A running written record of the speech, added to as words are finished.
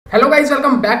Hello guys,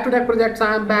 welcome back to Tech Projects.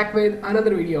 I am back with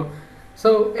another video.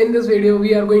 So in this video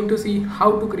we are going to see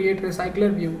how to create recycler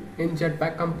view in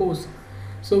Jetpack Compose.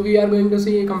 So we are going to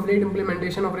see a complete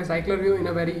implementation of recycler view in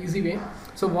a very easy way.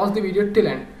 So watch the video till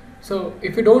end. So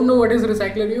if you don't know what is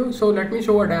recycler view, so let me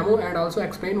show a demo and also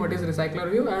explain what is recycler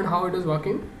view and how it is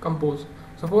working Compose.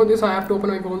 So for this I have to open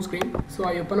my phone screen. So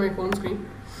I open my phone screen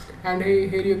and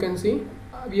here you can see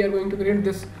we are going to create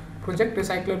this project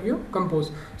recycler view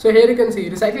Compose. So here you can see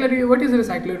recycler view. What is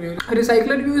recycler view?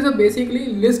 Recycler view is a basically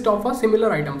list of a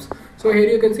similar items. So here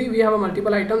you can see we have a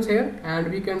multiple items here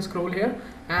and we can scroll here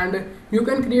and you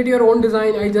can create your own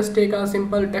design. I just take a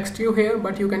simple text view here,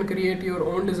 but you can create your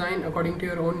own design according to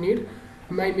your own need.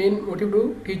 My main motive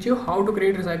to teach you how to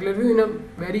create recycler view in a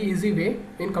very easy way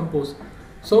in Compose.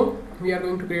 So we are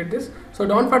going to create this. So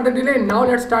don't further delay. Now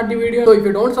let's start the video. So if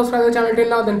you don't subscribe the channel till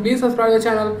now, then please subscribe the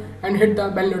channel and hit the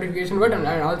bell notification button.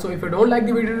 And also if you don't like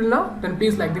the video till now, then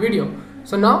please like the video.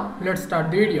 So now let's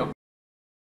start the video.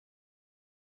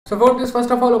 So for this, first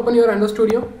of all, open your Android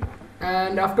Studio,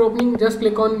 and after opening, just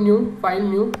click on new file,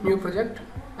 new project,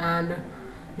 and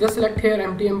just select here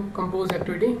MTM compose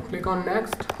activity. Click on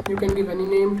next. You can give any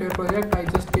name to your project. I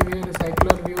just give here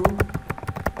recycler view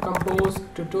compose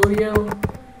tutorial.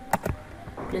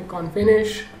 Click on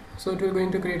finish. So it is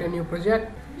going to create a new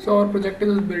project. So our project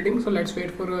is building, so let's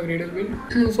wait for a Gradle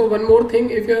build. So one more thing,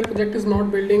 if your project is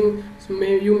not building, so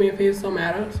you may face some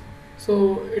errors.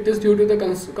 So it is due to the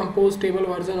Compose stable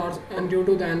version and due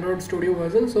to the Android Studio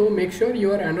version. So make sure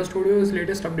your Android Studio is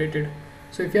latest updated.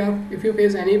 So if you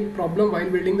face any problem while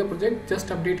building the project, just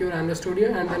update your Android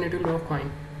Studio and then it will work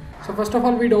fine. So first of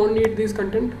all, we don't need this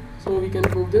content, so we can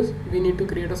remove this. We need to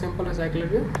create a simple recycler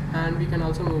view, and we can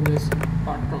also move this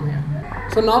part from here.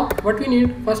 So now what we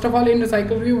need, first of all, in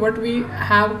recycler view, what we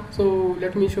have. So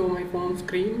let me show my phone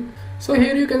screen. So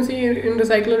here you can see in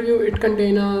recycler view it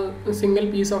contains a single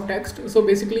piece of text. So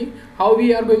basically how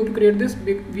we are going to create this,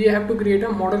 we have to create a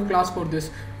model class for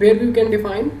this, where we can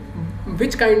define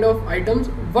which kind of items,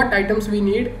 what items we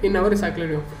need in our recycler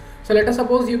view. So let us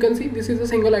suppose you can see this is a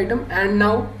single item, and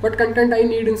now what content I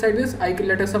need inside this,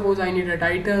 let us suppose I need a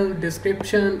title,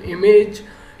 description, image,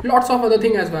 lots of other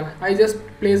thing as well. I just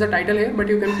place a title here, but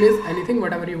you can place anything,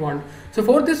 whatever you want. So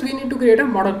for this we need to create a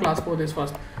model class for this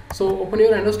first. So open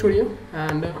your Android Studio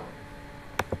and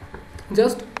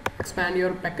just expand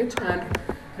your package and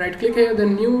right click here,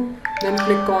 then new, then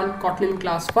click on Kotlin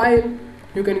class file.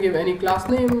 You can give any class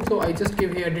name, so I just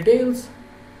give here details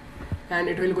and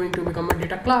it will going to become a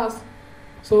data class.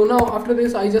 So now after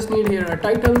this I just need here a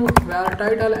title, where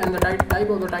title, and the type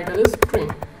of the title is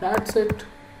string. That's it.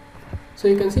 So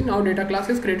you can see now data class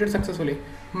is created successfully.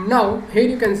 Now here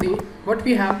you can see what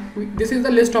we have. This is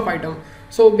the list of items.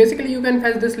 So basically you can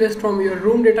fetch this list from your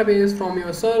room database, from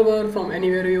your server, from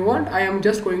anywhere you want. I am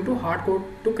just going to hard code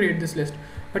to create this list,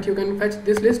 but you can fetch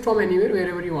this list from anywhere,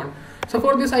 wherever you want. So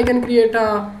for this I can create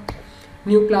a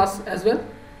new class as well.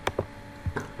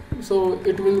 So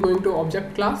it will going to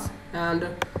object class, and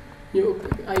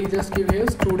I just give here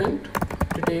student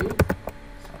detail.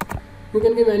 You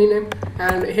can give any name,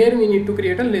 and here we need to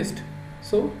create a list.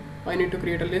 So I need to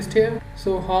create a list here.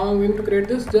 So how I'm going to create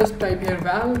this, just type here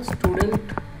val student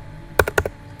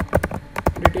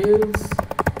details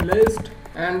list,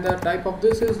 and the type of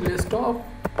this is list of.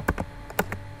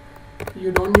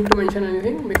 You don't need to mention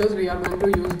anything because we are going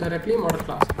to use directly model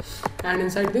class, and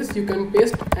inside this you can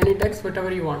paste any text,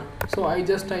 whatever you want. So I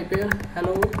just type here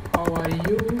hello, how are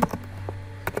you.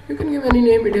 You can give any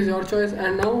name, it is your choice.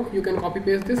 And now you can copy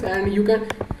paste this, and you can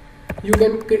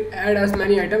add as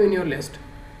many items in your list.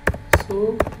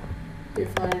 So if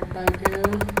I type here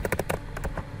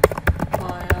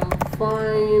I am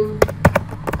fine,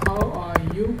 how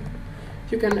are you,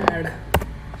 you can add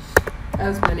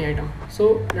as many items.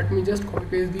 So let me just copy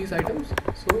paste these items.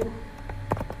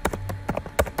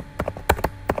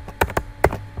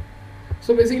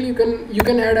 So basically you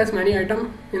can add as many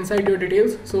items inside your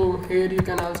details. So here you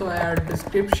can also add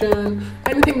description,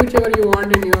 anything whichever you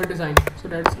want in your design. So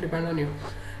that's depend on you.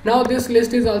 Now this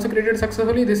list is also created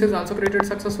successfully. This is also created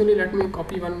successfully. Let me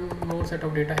copy one more set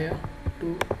of data here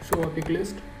to show a big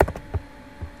list.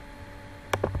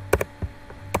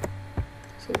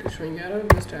 So it is showing error,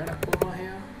 just add a comma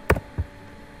here.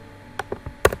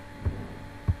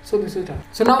 So this is done.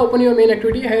 So now open your main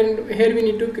activity, and here we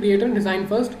need to create a design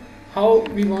first, how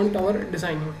we want our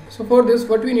designing. So for this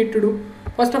what we need to do,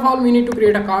 first of all we need to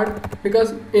create a card,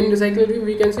 because in recycler view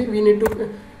we can say we need to,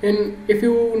 if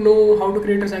you know how to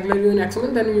create a recycler view in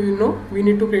XML, then you know we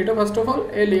need to create a first of all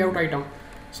a layout item.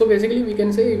 So basically we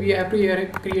can say we have to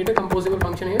create a composable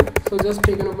function here. So just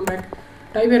take an open bracket,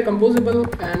 type here composable,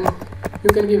 and You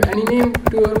can give any name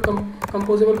to your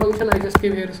composable function. I just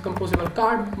give here is composable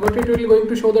card. What it will going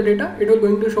to show the data? It will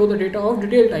going to show the data of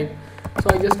detail type. So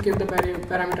I just give the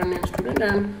parameter name student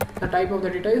and the type of the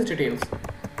data is details.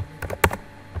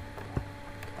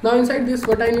 Now inside this,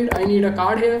 what I need a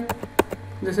card here.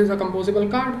 This is a composable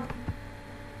card.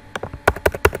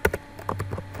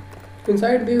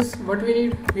 Inside this, what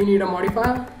we need a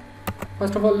modifier.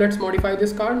 First of all, let's modify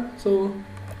this card. So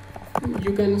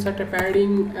you can set a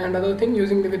padding and other thing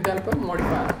using the with the help of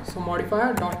modifier. So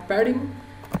modifier dot padding,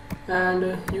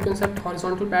 and you can set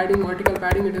horizontal padding, vertical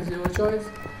padding, it is your choice.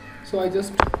 So I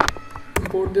just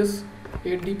import this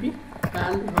 8 dp,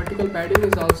 and vertical padding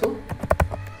is also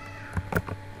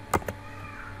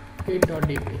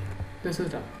 8.dp. This is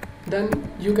done.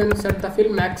 Then you can set the fill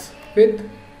max width,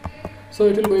 so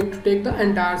it will going to take the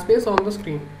entire space on the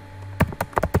screen.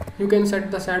 You can set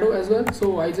the shadow as well,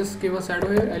 so I just give a shadow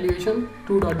here, elevation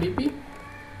 2.dp.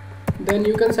 Then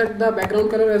you can set the background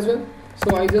color as well,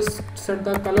 so I just set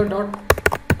the color dot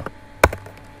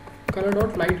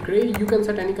light gray. You can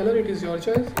set any color, it is your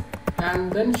choice.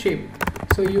 And then shape,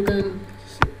 so you can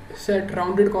set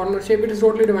rounded corner shape, it is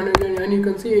totally dependent, and you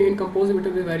can see in Compose it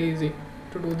will be very easy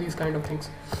to do these kind of things.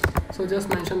 So just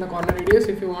mention the corner radius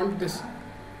if you want this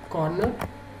corner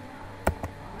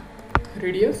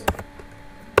radius,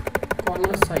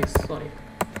 corner size, sorry,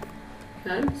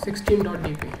 and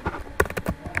 16.dp.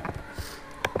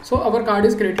 So our card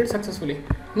is created successfully.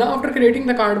 Now after creating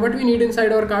the card, what we need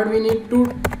inside our card, we need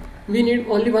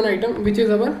only one item, which is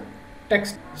our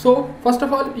text. So first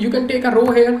of all, you can take a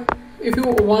row here if you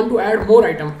want to add more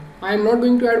item. I am not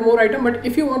going to add more item, but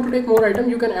if you want to take more item,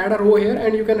 you can add a row here,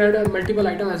 and you can add a multiple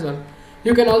item as well.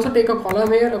 You can also take a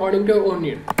column here according to your own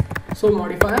need. So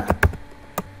modifier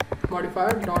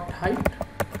dot height,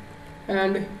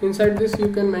 and inside this you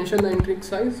can mention the intrigue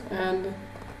size, and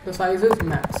the size is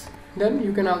max. Then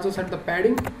you can also set the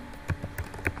padding,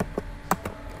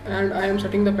 and I am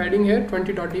setting the padding here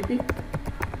 20.dp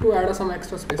to add some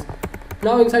extra space.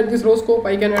 Now inside this row scope,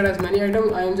 I can add as many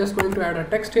items. I am just going to add a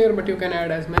text here, but you can add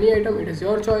as many items, it is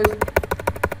your choice.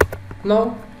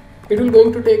 Now it will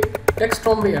going to take text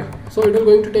from where? So it will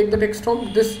going to take the text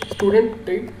from this student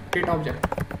data object.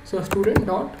 So student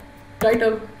dot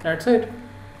title, that's it.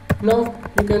 Now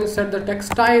you can set the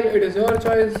text style, it is your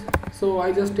choice. So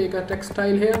I just take a text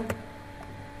style here,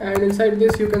 and inside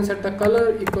this you can set the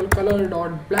color equal color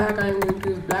dot black. I am going to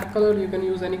use black color, you can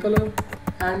use any color,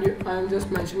 and I am just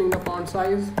mentioning the font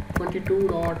size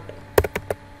 22.sp.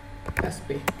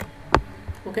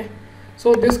 Okay,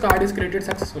 so this card is created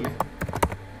successfully.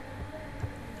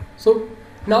 So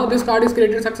now this card is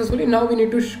created successfully. Now we need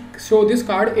to show this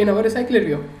card in our recycler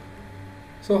view.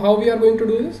 So how we are going to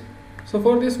do this? So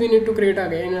for this we need to create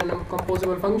again a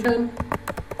composable function,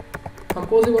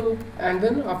 composable, and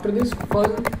then after this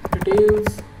fun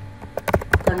details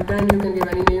content, you can give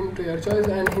any name to your choice.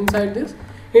 And inside this,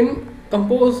 in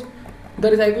Compose, the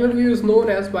recycler view is known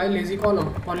as by lazy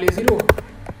column or lazy row.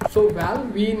 So well,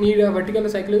 we need a vertical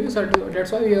recycler view, so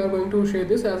that's why we are going to share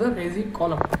this as a lazy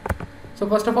column. So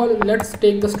first of all, let's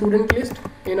take the student list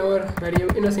in our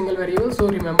variable, in a single variable. So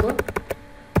remember,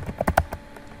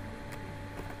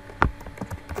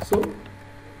 so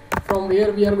from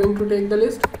where we are going to take the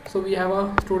list. So we have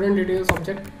a student details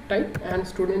object type, and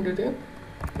student detail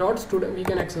dot student, we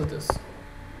can access this.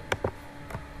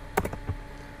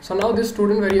 So now this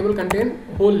student variable contain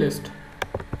whole list.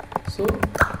 So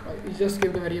you just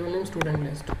give the variable name student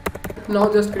list.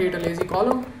 Now just create a lazy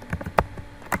column,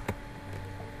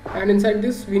 and inside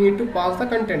this we need to pass the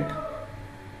content.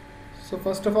 So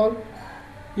first of all,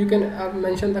 you can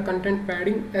mention the content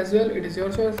padding as well, it is your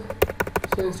choice.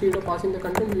 So instead of passing the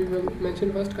content, we will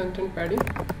mention first content padding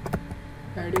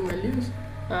values,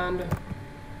 and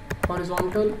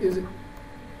horizontal is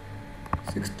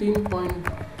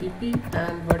 16.dp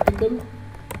and vertical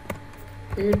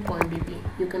 8.dp.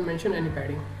 You can mention any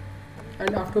padding,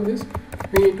 and after this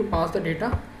we need to pass the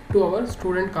data to our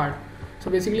student card.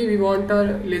 So basically we want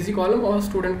a lazy column or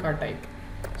student card type.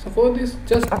 So for this,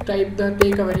 just take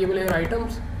a variable here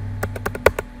items.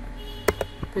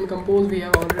 In Compose we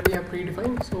have already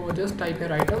predefined, so just type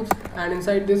here items, and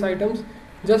inside this items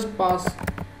just pass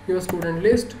your student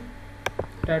list,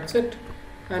 that's it.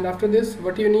 And after this,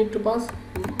 what you need to pass,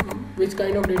 which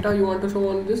kind of data you want to show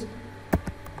on this,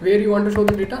 where you want to show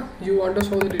the data, you want to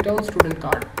show the data on student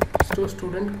card. So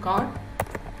student card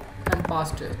and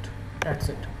pass it, that's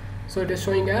it. So it is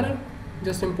showing error,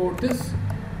 just import this,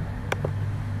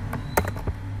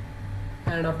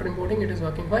 and after importing it is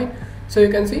working fine. So you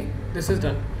can see this is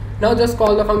done. Now just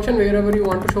call the function wherever you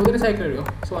want to show the recycler view.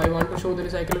 So I want to show the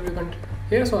recycler view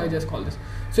here, so I just call this.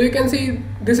 So you can see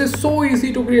this is so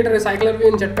easy to create a recycler view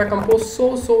in Jetpack Compose,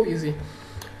 so easy.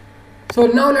 So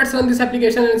now let's run this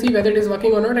application and see whether it is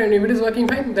working or not, and if it is working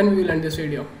fine, then we will end this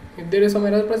video. If there is some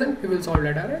error present, we will solve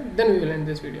that error, then we will end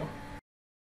this video.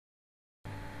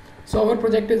 So our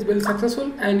project is built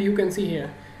successful, and you can see here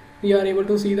we are able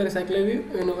to see the recycler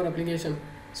view in our application.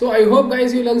 So I hope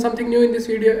guys you learned something new in this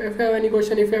video. If you have any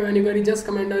question, if you have any query, just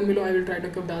comment down below. I will try to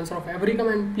give the answer of every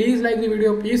comment. Please like the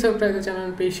video, please subscribe the channel,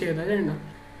 and please share the agenda.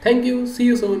 Thank you. See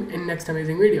you soon in next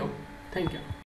amazing video. Thank you.